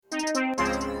This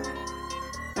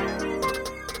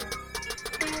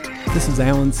is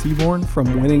Alan Seaborn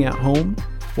from Winning at Home.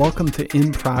 Welcome to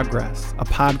In Progress, a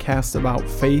podcast about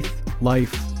faith,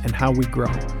 life, and how we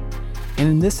grow. And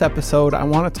in this episode, I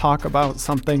want to talk about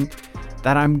something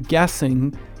that I'm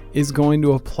guessing is going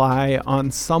to apply on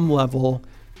some level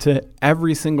to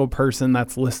every single person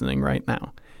that's listening right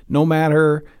now. No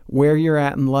matter where you're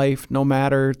at in life, no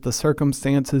matter the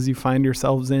circumstances you find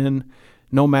yourselves in,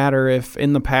 no matter if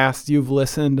in the past you've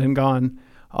listened and gone,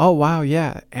 oh, wow,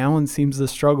 yeah, Alan seems to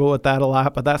struggle with that a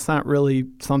lot, but that's not really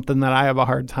something that I have a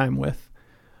hard time with.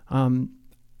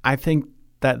 I think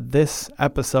that this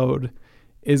episode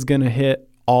is going to hit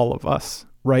all of us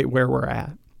right where we're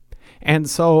at. And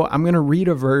so I'm going to read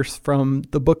a verse from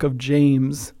the book of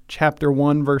James, chapter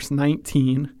 1, verse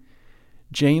 19.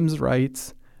 James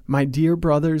writes, "My dear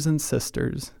brothers and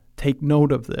sisters, take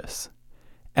note of this.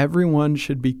 Everyone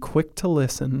should be quick to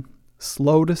listen,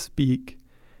 slow to speak,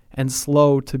 and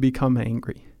slow to become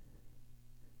angry."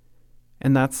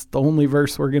 And that's the only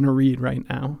verse we're going to read right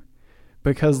now.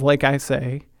 Because like I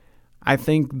say, I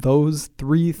think those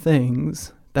three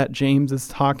things that James is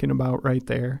talking about right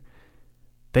there,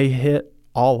 they hit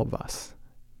all of us.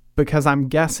 Because I'm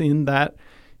guessing that,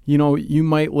 you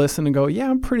might listen and go, yeah,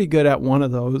 I'm pretty good at one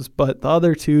of those, but the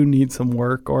other two need some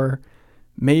work. Or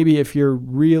maybe if you're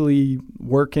really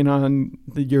working on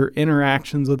your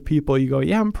interactions with people, you go,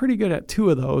 yeah, I'm pretty good at two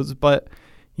of those, but,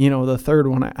 the third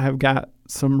one, I've got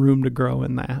some room to grow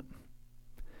in that.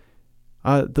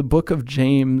 The book of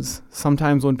James,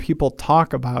 sometimes when people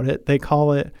talk about it, they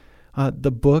call it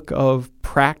the book of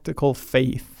practical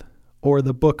faith or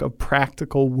the book of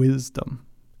practical wisdom.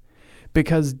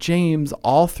 Because James,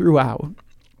 all throughout,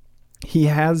 he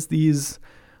has these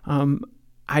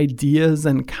ideas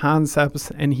and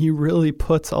concepts, and he really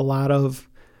puts a lot of,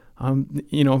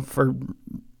 for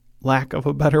lack of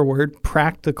a better word,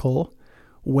 practical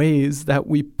ways that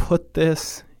we put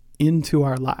this into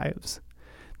our lives,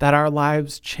 that our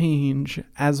lives change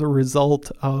as a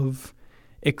result of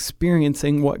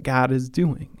experiencing what God is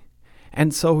doing.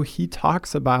 And so he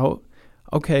talks about,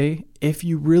 okay, if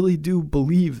you really do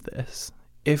believe this,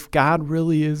 if God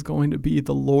really is going to be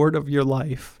the Lord of your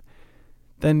life,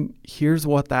 then here's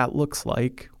what that looks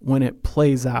like when it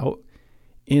plays out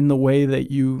in the way that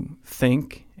you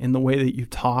think, in the way that you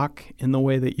talk, in the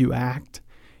way that you act,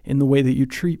 in the way that you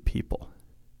treat people.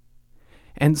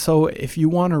 And so if you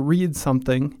want to read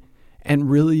something and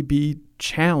really be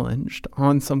challenged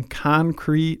on some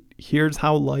concrete, here's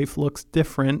how life looks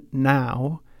different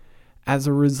now as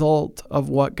a result of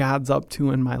what God's up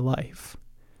to in my life,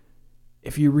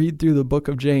 if you read through the book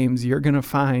of James, you're going to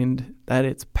find that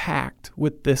it's packed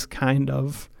with this kind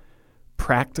of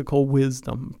practical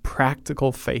wisdom,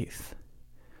 practical faith.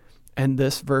 And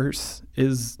this verse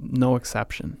is no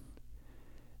exception.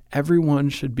 Everyone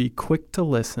should be quick to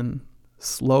listen,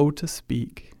 slow to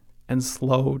speak, and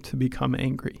slow to become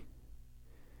angry.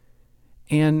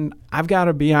 And I've got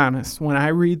to be honest, when I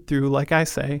read through, like I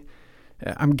say,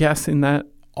 I'm guessing that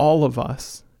all of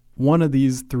us, one of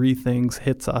these three things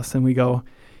hits us and we go,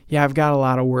 yeah, I've got a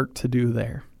lot of work to do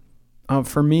there.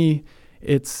 For me,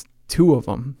 it's two of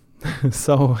them.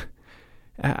 So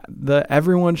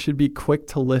everyone should be quick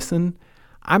to listen.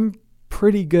 I'm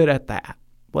pretty good at that.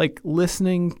 Like,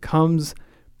 listening comes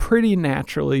pretty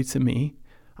naturally to me.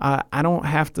 I don't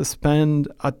have to spend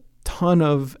a ton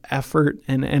of effort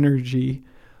and energy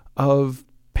of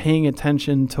paying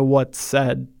attention to what's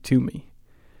said to me.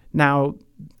 Now,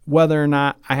 whether or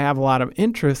not I have a lot of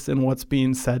interest in what's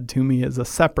being said to me is a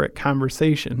separate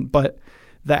conversation, but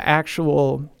the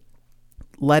actual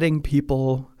letting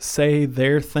people say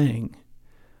their thing,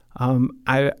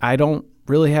 I don't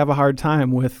really have a hard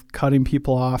time with cutting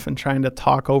people off and trying to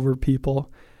talk over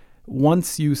people.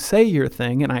 Once you say your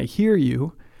thing and I hear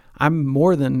you, I'm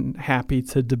more than happy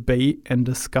to debate and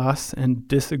discuss and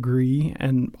disagree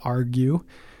and argue,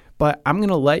 but I'm going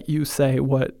to let you say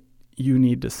what you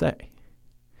need to say.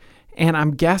 And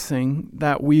I'm guessing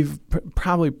that we've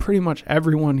probably pretty much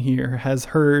everyone here has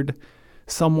heard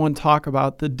someone talk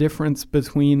about the difference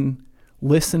between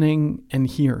listening and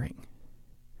hearing.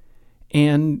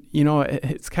 And,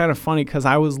 it's kind of funny because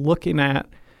I was looking at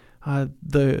I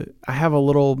have a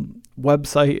little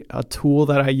website, a tool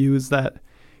that I use that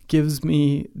gives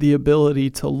me the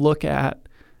ability to look at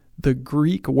the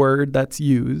Greek word that's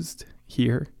used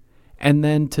here and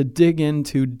then to dig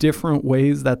into different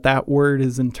ways that word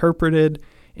is interpreted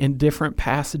in different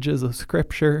passages of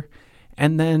Scripture.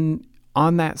 And then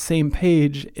on that same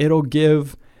page, it'll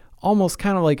give almost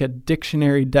kind of like a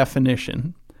dictionary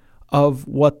definition of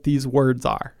what these words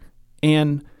are.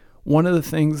 And one of the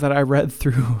things that I read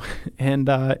through, and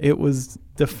it was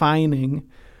defining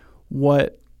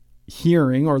what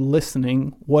hearing or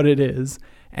listening, what it is.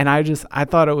 And I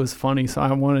thought it was funny, so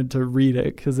I wanted to read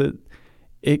it because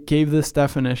it gave this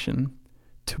definition: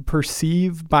 to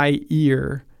perceive by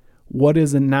ear what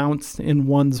is announced in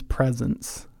one's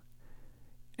presence.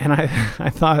 And I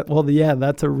thought, well, yeah,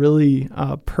 that's a really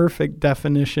perfect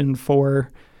definition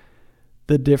for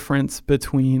the difference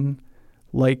between,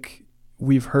 like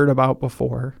we've heard about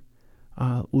before,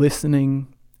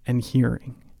 listening and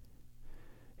hearing.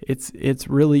 It's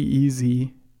really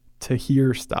easy to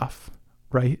hear stuff,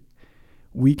 right?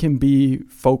 We can be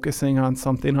focusing on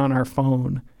something on our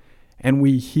phone and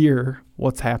we hear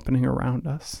what's happening around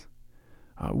us.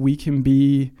 We can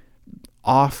be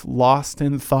lost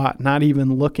in thought, not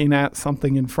even looking at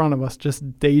something in front of us,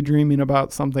 just daydreaming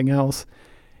about something else.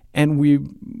 And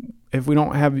if we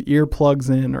don't have earplugs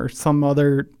in or some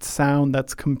other sound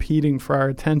that's competing for our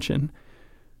attention,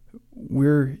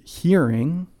 we're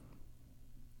hearing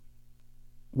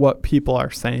what people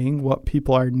are saying, what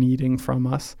people are needing from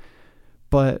us,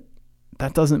 but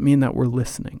that doesn't mean that we're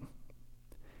listening.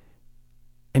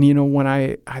 And when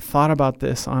I thought about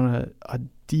this on a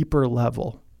deeper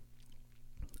level,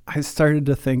 I started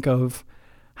to think of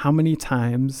how many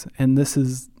times, and this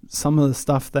is some of the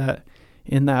stuff that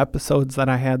in the episodes that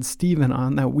I had Stephen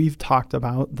on that we've talked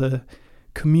about, the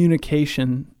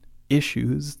communication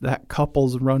issues that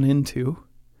couples run into.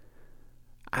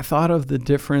 I thought of the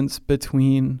difference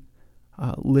between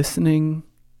listening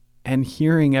and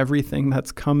hearing everything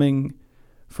that's coming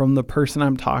from the person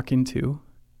I'm talking to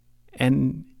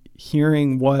and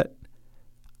hearing what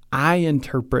I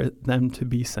interpret them to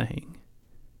be saying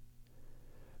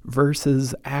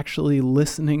versus actually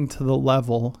listening to the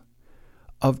level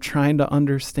of trying to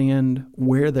understand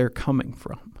where they're coming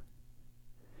from.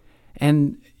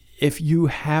 And if you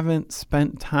haven't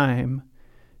spent time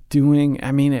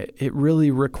it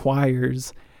really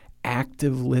requires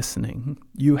active listening.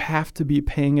 You have to be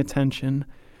paying attention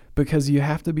because you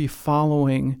have to be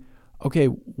following, okay,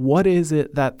 what is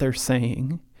it that they're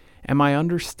saying? Am I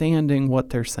understanding what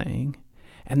they're saying?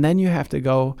 And then you have to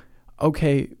go,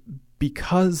 okay,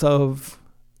 because of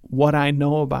what I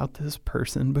know about this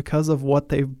person, because of what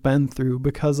they've been through,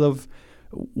 because of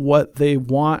what they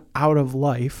want out of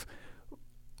life,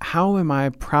 how am I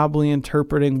probably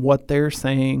interpreting what they're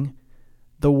saying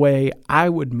the way I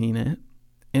would mean it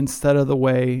instead of the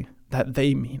way that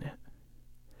they mean it?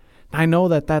 I know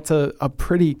that that's a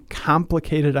pretty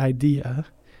complicated idea.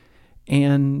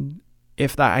 And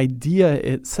if the idea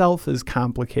itself is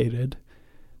complicated,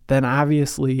 then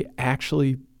obviously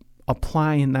actually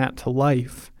applying that to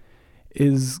life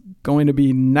is going to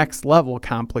be next level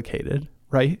complicated,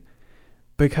 right?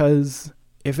 Because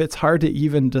if it's hard to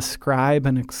even describe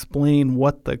and explain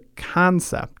what the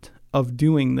concept of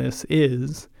doing this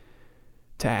is,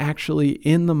 to actually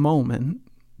in the moment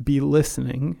be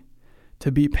listening,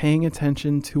 to be paying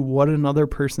attention to what another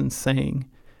person's saying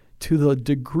to the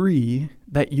degree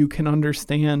that you can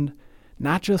understand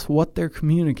not just what they're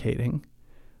communicating,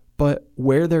 but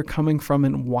where they're coming from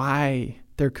and why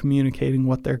they're communicating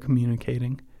what they're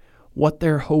communicating, what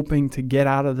they're hoping to get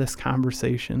out of this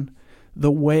conversation,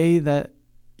 the way that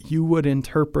you would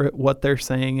interpret what they're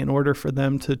saying in order for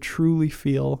them to truly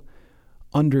feel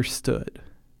understood.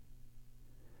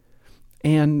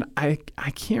 And I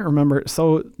can't remember.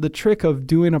 So the trick of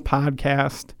doing a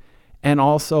podcast and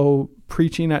also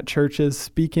preaching at churches,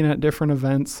 speaking at different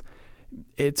events,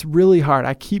 it's really hard.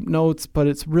 I keep notes, but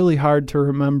it's really hard to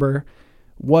remember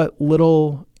what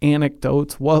little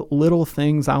anecdotes, what little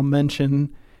things I'll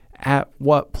mention at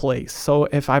what place. So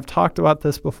if I've talked about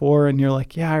this before and you're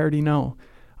like, yeah, I already know,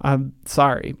 I'm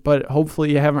sorry, but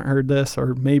hopefully you haven't heard this,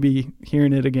 or maybe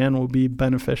hearing it again will be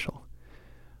beneficial.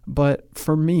 But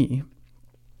for me,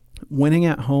 Winning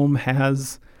at Home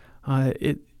has,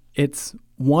 it's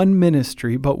one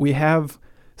ministry, but we have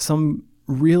some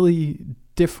really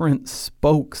different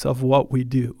spokes of what we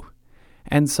do.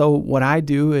 And so what I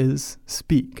do is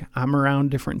speak. I'm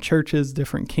around different churches,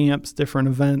 different camps, different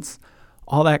events,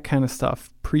 all that kind of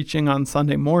stuff, preaching on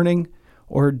Sunday morning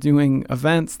or doing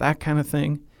events, that kind of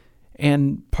thing.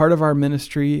 And part of our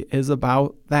ministry is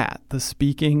about that, the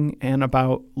speaking, and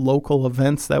about local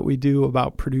events that we do,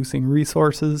 about producing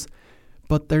resources.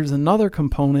 But there's another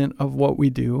component of what we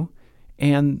do,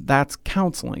 and that's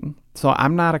counseling. So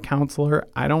I'm not a counselor.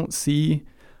 I don't see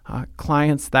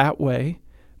clients that way.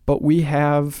 But we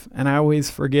have, and I always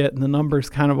forget, the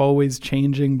number's kind of always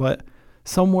changing, but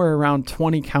somewhere around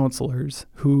 20 counselors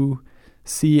who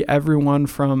see everyone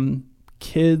from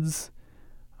kids,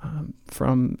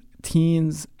 from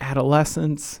teens,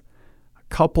 adolescents,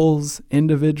 couples,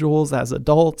 individuals, as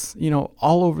adults,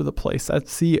 all over the place. I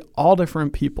see all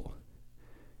different people.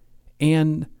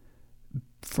 And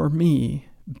for me,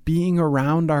 being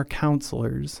around our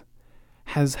counselors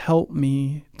has helped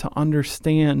me to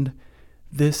understand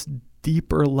this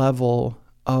deeper level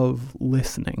of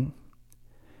listening.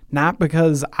 Not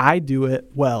because I do it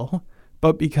well,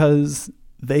 but because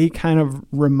they kind of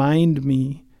remind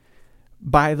me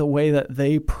by the way that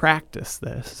they practice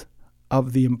this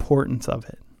of the importance of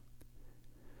it.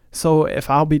 So if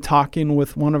I'll be talking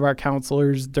with one of our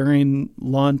counselors during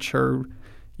lunch or,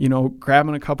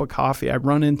 grabbing a cup of coffee, I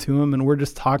run into him and we're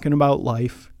just talking about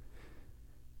life.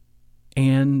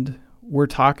 And we're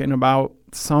talking about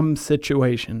some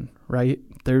situation, right?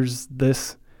 There's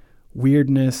this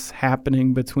weirdness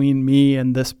happening between me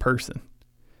and this person.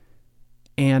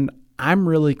 And I'm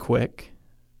really quick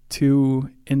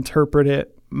to interpret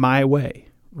it my way,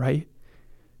 right?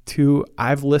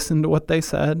 I've listened to what they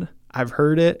said, I've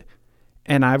heard it,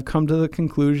 and I've come to the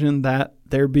conclusion that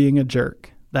they're being a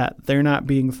jerk, that they're not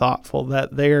being thoughtful,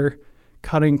 that they're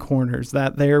cutting corners,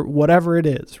 that they're whatever it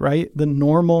is, right? The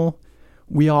normal,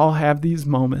 we all have these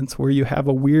moments where you have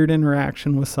a weird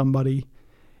interaction with somebody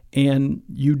and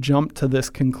you jump to this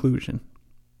conclusion.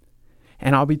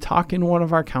 And I'll be talking to one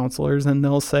of our counselors and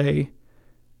they'll say,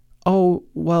 oh,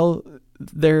 well,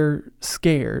 they're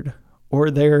scared or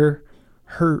they're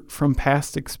hurt from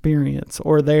past experience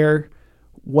or they're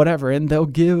whatever. And they'll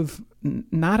give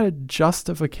not a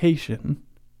justification,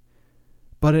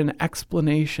 but an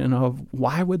explanation of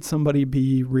why would somebody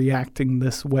be reacting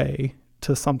this way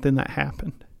to something that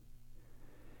happened.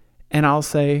 And I'll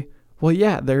say, well,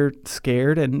 yeah, they're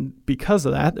scared, and because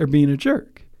of that, they're being a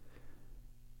jerk.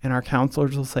 And our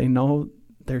counselors will say, no,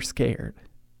 they're scared.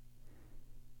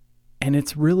 And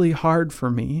it's really hard for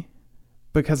me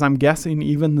because I'm guessing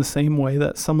even the same way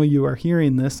that some of you are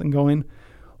hearing this and going,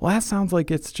 well, that sounds like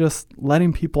it's just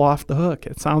letting people off the hook.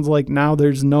 It sounds like now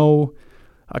there's no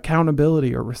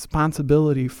accountability or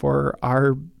responsibility for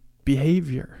our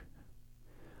behavior.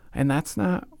 And that's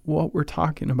not what we're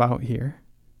talking about here.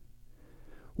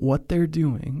 What they're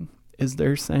doing is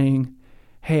they're saying,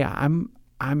 hey,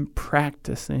 I'm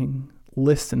practicing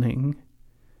listening,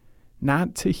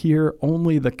 not to hear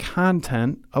only the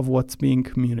content of what's being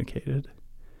communicated,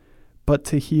 but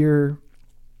to hear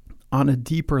on a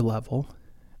deeper level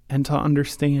and to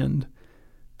understand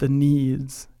the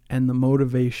needs and the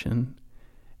motivation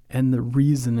and the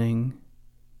reasoning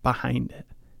behind it.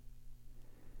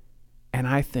 And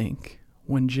I think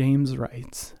when James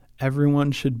writes,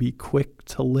 everyone should be quick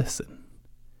to listen,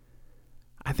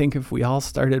 I think if we all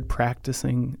started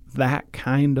practicing that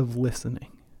kind of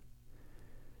listening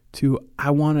to,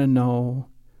 I want to know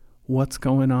what's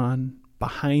going on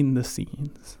behind the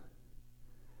scenes.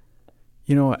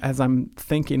 As I'm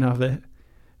thinking of it,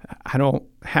 I don't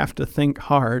have to think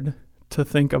hard to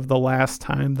think of the last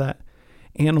time that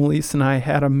Annalise and I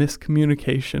had a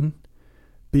miscommunication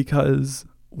because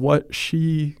what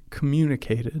she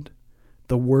communicated,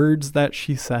 the words that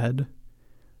she said,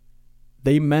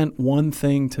 they meant one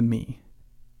thing to me.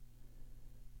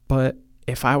 But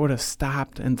if I would have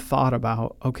stopped and thought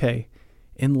about, okay,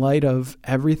 in light of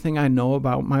everything I know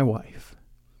about my wife,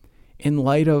 in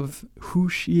light of who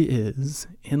she is,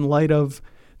 in light of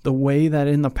the way that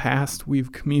in the past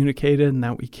we've communicated and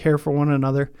that we care for one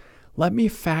another, let me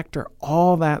factor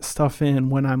all that stuff in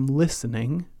when I'm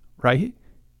listening, right?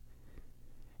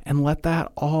 And let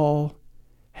that all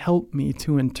help me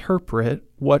to interpret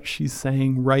what she's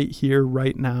saying right here,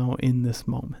 right now, in this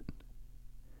moment.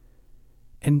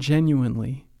 And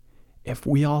genuinely, if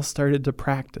we all started to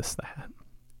practice that,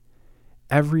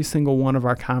 every single one of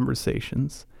our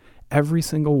conversations, every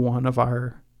single one of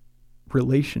our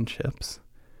relationships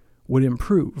would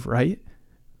improve, right?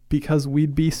 Because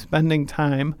we'd be spending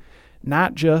time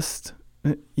not just,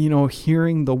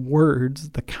 hearing the words,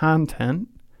 the content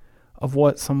of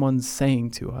what someone's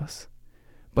saying to us,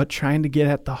 but trying to get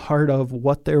at the heart of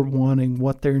what they're wanting,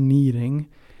 what they're needing,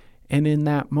 and in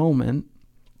that moment,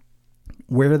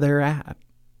 where they're at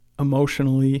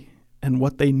emotionally and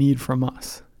what they need from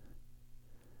us.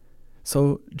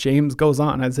 So James goes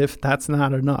on as if that's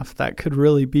not enough. That could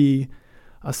really be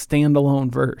a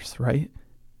standalone verse, right?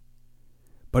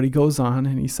 But he goes on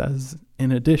and he says,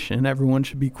 in addition, everyone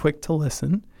should be quick to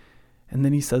listen. And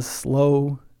then he says,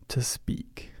 slow to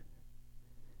speak.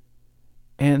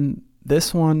 And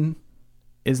this one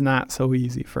is not so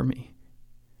easy for me.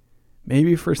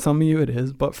 Maybe for some of you it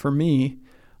is, but for me,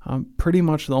 pretty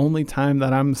much the only time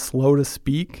that I'm slow to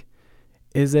speak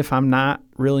is if I'm not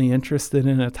really interested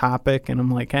in a topic and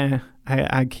I'm like,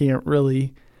 I can't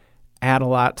really add a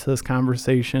lot to this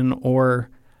conversation, or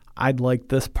I'd like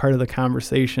this part of the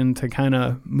conversation to kind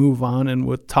of move on and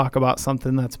would talk about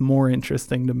something that's more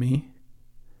interesting to me.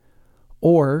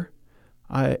 Or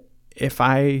if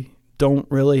I don't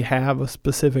really have a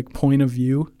specific point of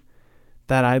view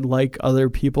that I'd like other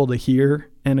people to hear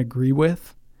and agree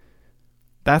with,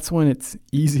 that's when it's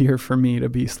easier for me to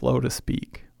be slow to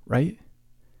speak, right?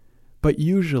 But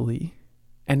usually,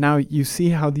 and now you see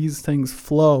how these things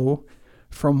flow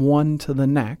from one to the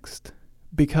next,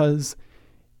 because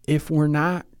if we're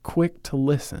not quick to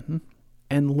listen,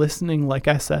 and listening, like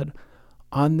I said,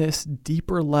 on this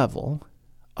deeper level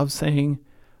of saying,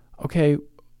 okay,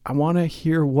 I want to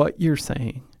hear what you're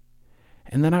saying,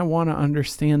 and then I want to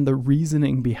understand the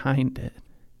reasoning behind it.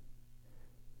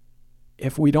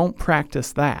 If we don't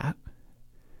practice that,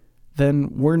 then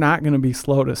we're not going to be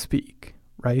slow to speak,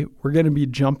 right? We're going to be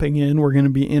jumping in. We're going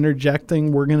to be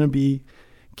interjecting. We're going to be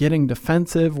getting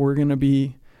defensive. We're going to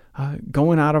be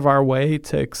going out of our way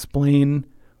to explain,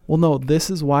 well, no,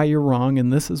 this is why you're wrong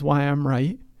and this is why I'm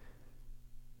right.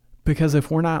 Because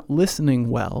if we're not listening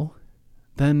well,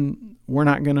 then we're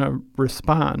not going to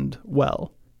respond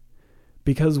well,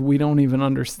 because we don't even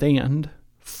understand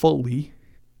fully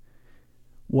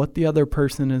what the other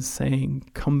person is saying,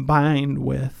 combined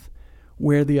with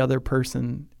where the other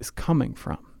person is coming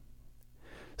from.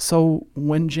 So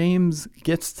when James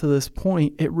gets to this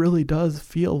point, it really does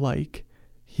feel like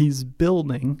he's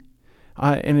building,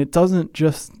 and it doesn't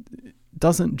just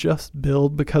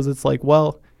build because it's like,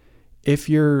 well, if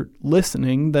you're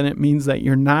listening, then it means that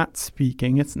you're not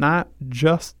speaking. It's not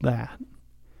just that.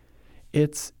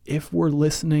 It's if we're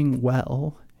listening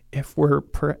well, if we're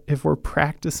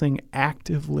practicing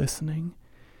active listening,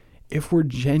 if we're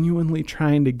genuinely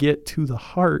trying to get to the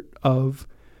heart of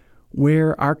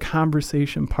where our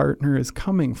conversation partner is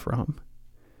coming from,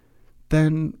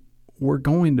 then we're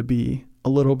going to be a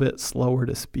little bit slower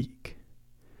to speak.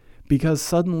 Because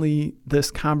suddenly this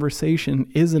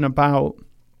conversation isn't about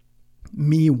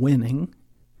me winning.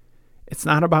 It's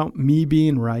not about me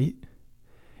being right.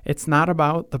 It's not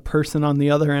about the person on the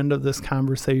other end of this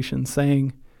conversation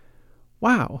saying,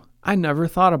 wow, I never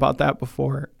thought about that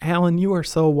before. Alan, you are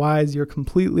so wise. You're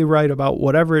completely right about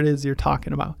whatever it is you're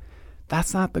talking about.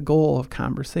 That's not the goal of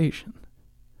conversation.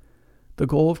 The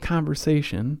goal of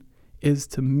conversation is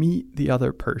to meet the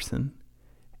other person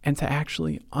and to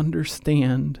actually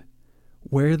understand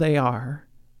where they are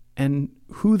and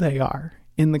who they are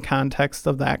in the context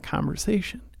of that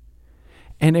conversation.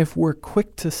 And if we're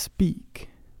quick to speak,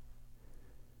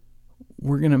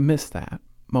 we're going to miss that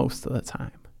most of the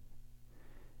time.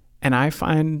 And I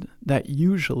find that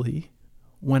usually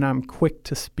when I'm quick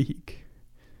to speak,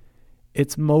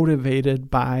 it's motivated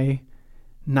by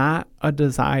not a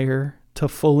desire to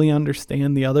fully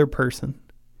understand the other person.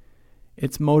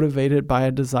 It's motivated by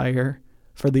a desire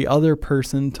for the other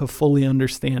person to fully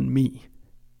understand me,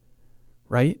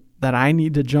 right? That I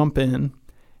need to jump in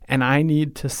and I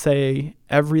need to say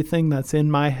everything that's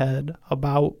in my head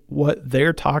about what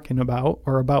they're talking about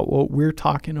or about what we're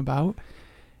talking about.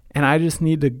 And I just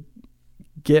need to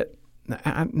get,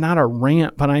 not a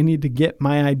rant, but I need to get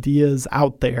my ideas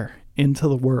out there into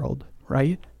the world,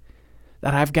 right?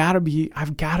 That I've got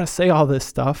to say all this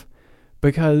stuff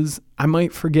because I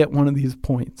might forget one of these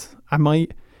points. I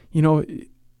might,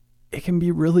 it can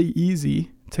be really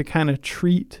easy to kind of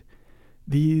treat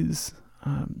these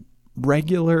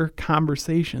regular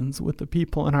conversations with the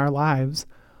people in our lives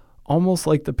almost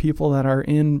like the people that are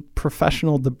in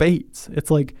professional debates. It's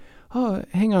like, oh,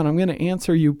 hang on, I'm going to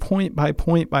answer you point by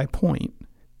point by point.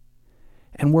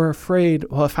 And we're afraid,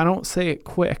 well, if I don't say it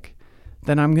quick,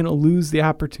 then I'm going to lose the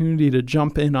opportunity to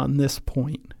jump in on this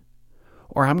point.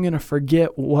 Or I'm going to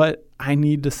forget what I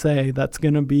need to say that's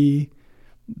going to be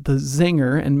the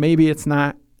zinger, and maybe it's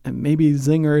not, and maybe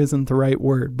zinger isn't the right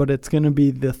word, but it's going to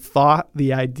be the thought,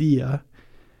 the idea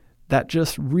that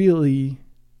just really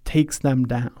takes them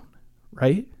down,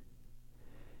 right?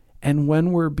 And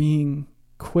when we're being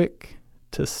quick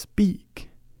to speak,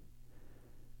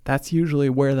 that's usually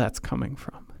where that's coming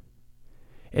from.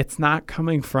 It's not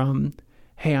coming from,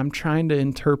 hey, I'm trying to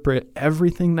interpret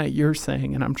everything that you're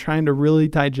saying and I'm trying to really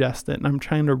digest it and I'm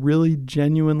trying to really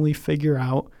genuinely figure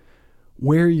out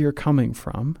where you're coming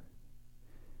from.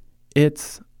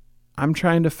 It's, I'm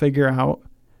trying to figure out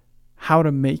how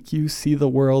to make you see the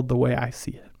world the way I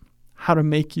see it, how to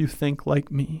make you think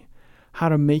like me, how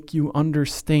to make you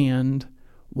understand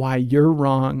why you're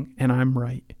wrong and I'm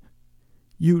right.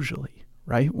 Usually,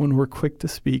 right? When we're quick to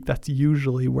speak, that's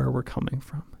usually where we're coming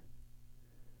from.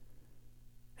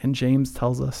 And James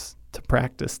tells us to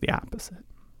practice the opposite,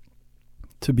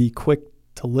 to be quick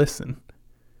to listen,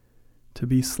 to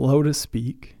be slow to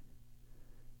speak,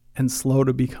 and slow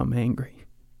to become angry.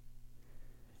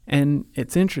 And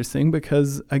it's interesting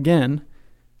because, again,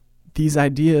 these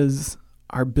ideas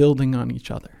are building on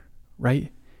each other,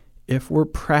 right? If we're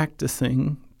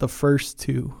practicing the first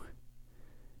two,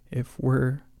 if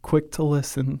we're quick to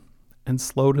listen and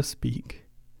slow to speak,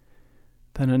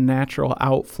 then a natural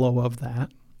outflow of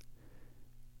that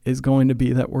is going to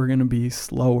be that we're going to be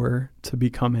slower to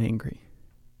become angry.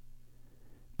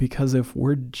 Because if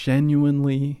we're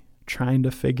genuinely trying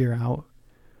to figure out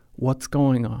what's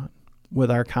going on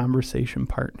with our conversation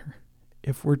partner,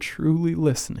 if we're truly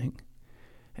listening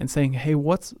and saying, hey,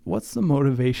 what's the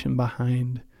motivation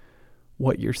behind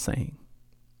what you're saying?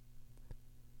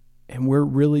 And we're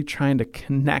really trying to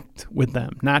connect with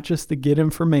them, not just to get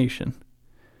information,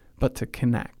 but to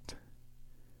connect.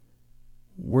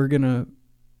 We're going to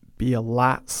be a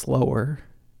lot slower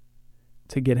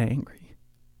to get angry,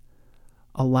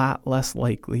 a lot less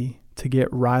likely to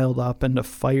get riled up and to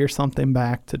fire something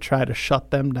back to try to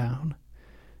shut them down,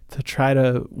 to try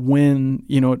to win,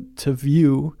 to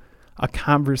view a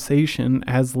conversation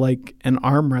as like an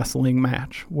arm wrestling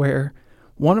match where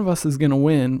one of us is going to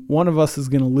win, one of us is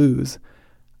going to lose.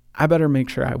 I better make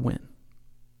sure I win.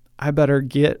 I better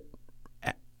get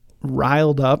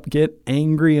riled up, get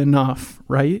angry enough,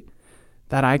 right,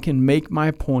 that I can make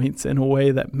my points in a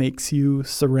way that makes you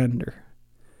surrender,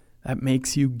 that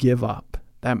makes you give up,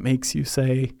 that makes you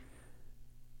say,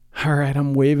 all right,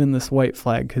 I'm waving this white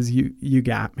flag because you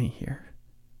got me here.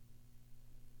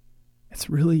 It's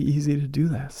really easy to do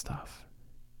that stuff.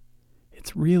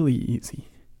 It's really easy.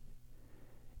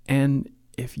 And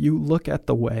if you look at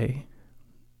the way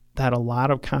that a lot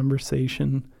of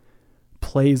conversation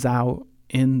plays out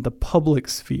in the public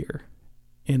sphere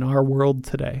in our world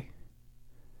today,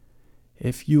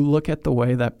 if you look at the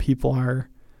way that people are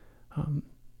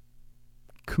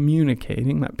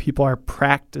communicating, that people are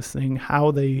practicing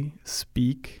how they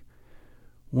speak,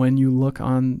 when you look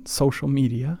on social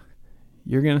media,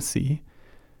 you're going to see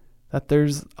that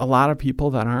there's a lot of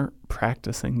people that aren't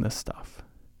practicing this stuff.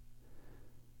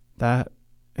 That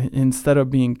instead of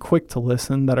being quick to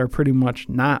listen, that are pretty much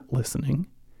not listening.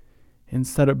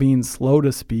 Instead of being slow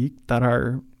to speak, that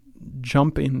are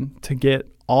jumping to get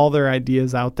all their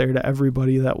ideas out there to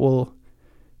everybody that will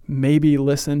maybe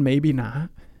listen, maybe not.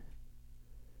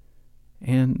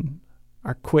 And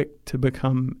are quick to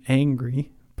become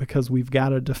angry because we've got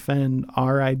to defend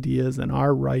our ideas and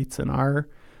our rights and our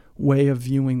way of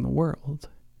viewing the world.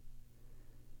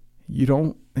 You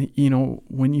don't,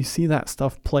 when you see that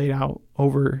stuff played out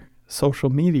over social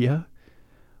media,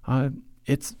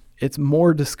 it's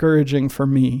more discouraging for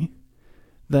me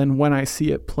than when I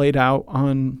see it played out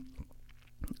on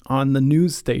the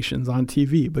news stations on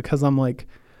TV, because I'm like,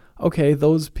 okay,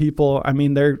 those people,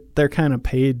 they're kind of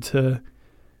paid to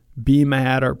be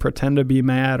mad or pretend to be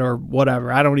mad or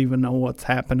whatever. I don't even know what's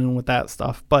happening with that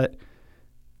stuff, but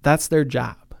that's their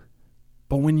job.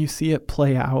 But when you see it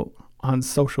play out on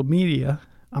social media,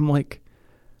 I'm like,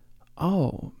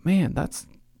 oh man, that's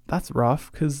rough,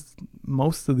 because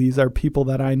most of these are people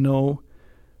that I know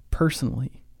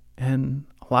personally. And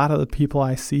a lot of the people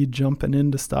I see jumping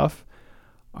into stuff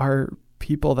are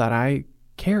people that I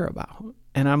care about.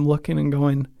 And I'm looking and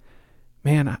going,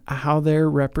 man, how they're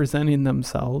representing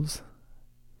themselves.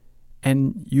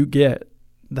 And you get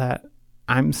that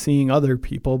I'm seeing other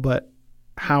people, but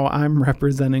how I'm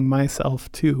representing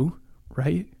myself too,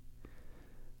 right?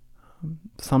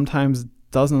 Sometimes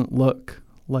doesn't look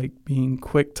like being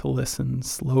quick to listen,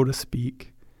 slow to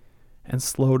speak, and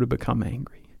slow to become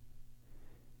angry.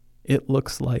 It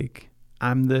looks like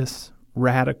I'm this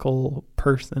radical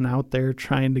person out there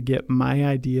trying to get my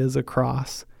ideas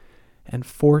across and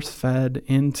force-fed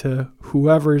into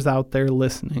whoever's out there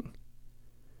listening.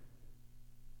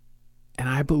 And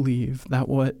I believe that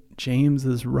what James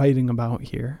is writing about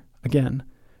here, again,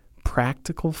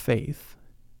 practical faith,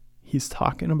 he's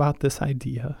talking about this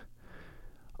idea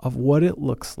of what it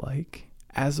looks like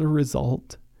as a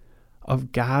result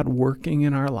of God working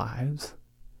in our lives.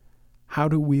 How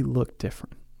do we look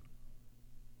different?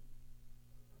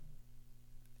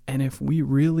 And if we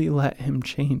really let him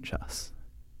change us,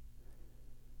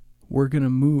 we're going to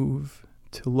move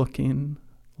to looking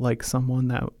like someone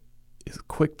that is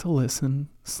quick to listen,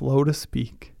 slow to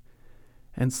speak,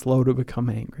 and slow to become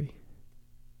angry.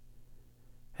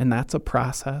 And that's a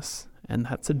process, and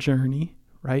that's a journey,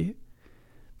 right?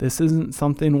 This isn't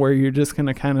something where you're just going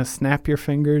to kind of snap your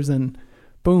fingers and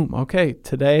boom, okay,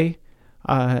 today,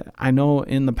 I know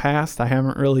in the past I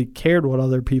haven't really cared what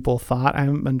other people thought. I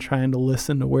haven't been trying to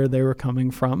listen to where they were coming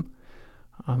from.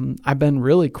 I've been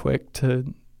really quick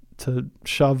to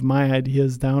shove my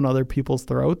ideas down other people's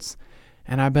throats.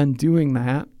 And I've been doing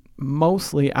that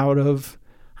mostly out of,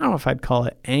 I don't know if I'd call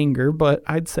it anger, but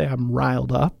I'd say I'm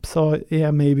riled up. So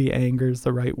yeah, maybe anger is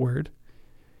the right word.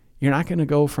 You're not going to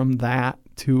go from that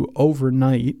to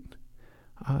overnight.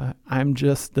 I'm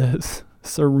just this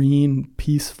serene,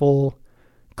 peaceful,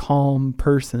 calm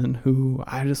person who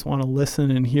I just want to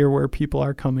listen and hear where people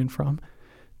are coming from.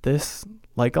 This,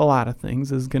 like a lot of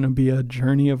things, is going to be a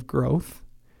journey of growth.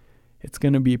 It's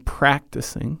going to be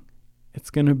practicing.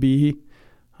 It's going to be,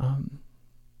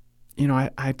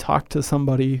 I talked to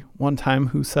somebody one time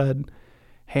who said,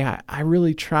 hey, I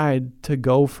really tried to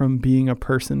go from being a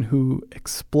person who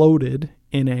exploded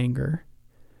in anger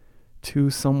to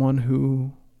someone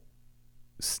who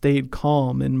stayed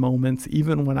calm in moments,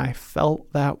 even when I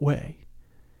felt that way.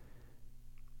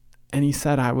 And he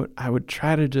said I would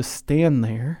try to just stand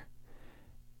there,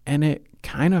 and it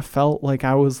kind of felt like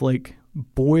I was like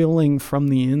boiling from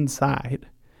the inside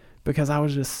because I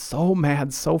was just so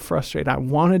mad, so frustrated. I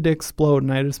wanted to explode,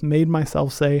 and I just made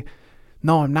myself say,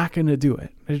 no, I'm not going to do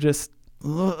it. It just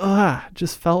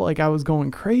felt like I was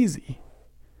going crazy.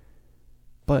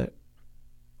 But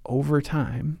over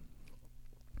time,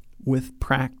 with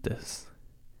practice,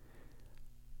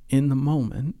 in the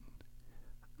moment,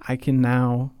 I can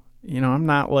now, I'm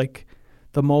not like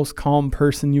the most calm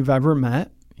person you've ever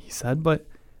met, he said, but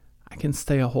I can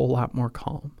stay a whole lot more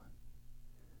calm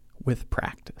with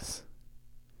practice.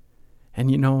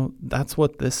 And that's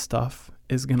what this stuff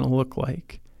is going to look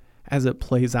like as it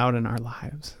plays out in our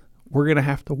lives. We're going to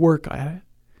have to work at it.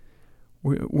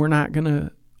 We're not going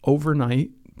to overnight,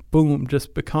 boom,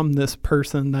 just become this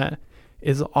person that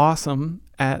is awesome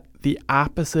at the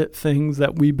opposite things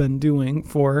that we've been doing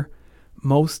for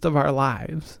most of our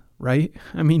lives, right?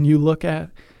 I mean, you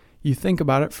think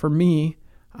about it. For me,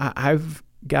 I've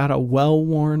got a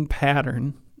well-worn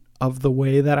pattern of the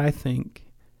way that I think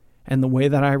and the way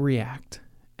that I react.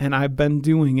 And I've been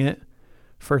doing it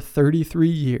for 33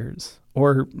 years,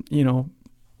 or,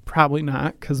 probably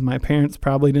not, because my parents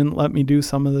probably didn't let me do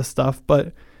some of this stuff,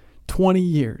 but 20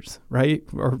 years, right?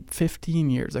 Or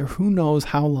 15 years, or who knows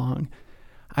how long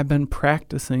I've been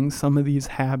practicing some of these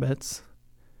habits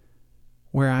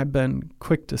where I've been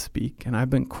quick to speak and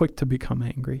I've been quick to become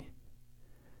angry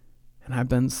and I've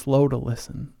been slow to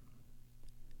listen.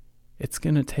 It's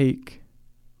going to take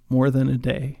more than a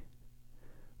day,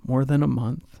 more than a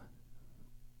month,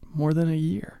 more than a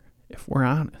year, if we're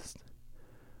honest,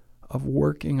 of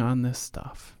working on this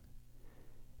stuff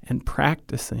and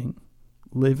practicing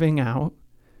living out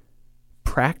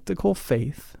practical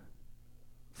faith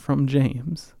from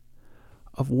James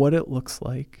of what it looks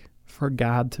like for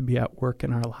God to be at work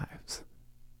in our lives.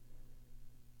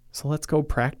 So let's go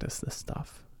practice this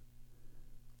stuff.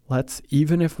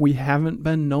 Even if we haven't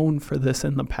been known for this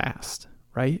in the past,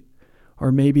 right? Or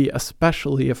maybe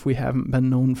especially if we haven't been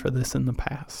known for this in the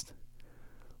past,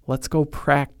 let's go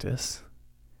practice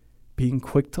being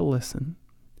quick to listen,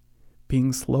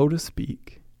 being slow to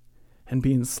speak, and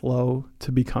being slow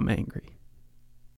to become angry.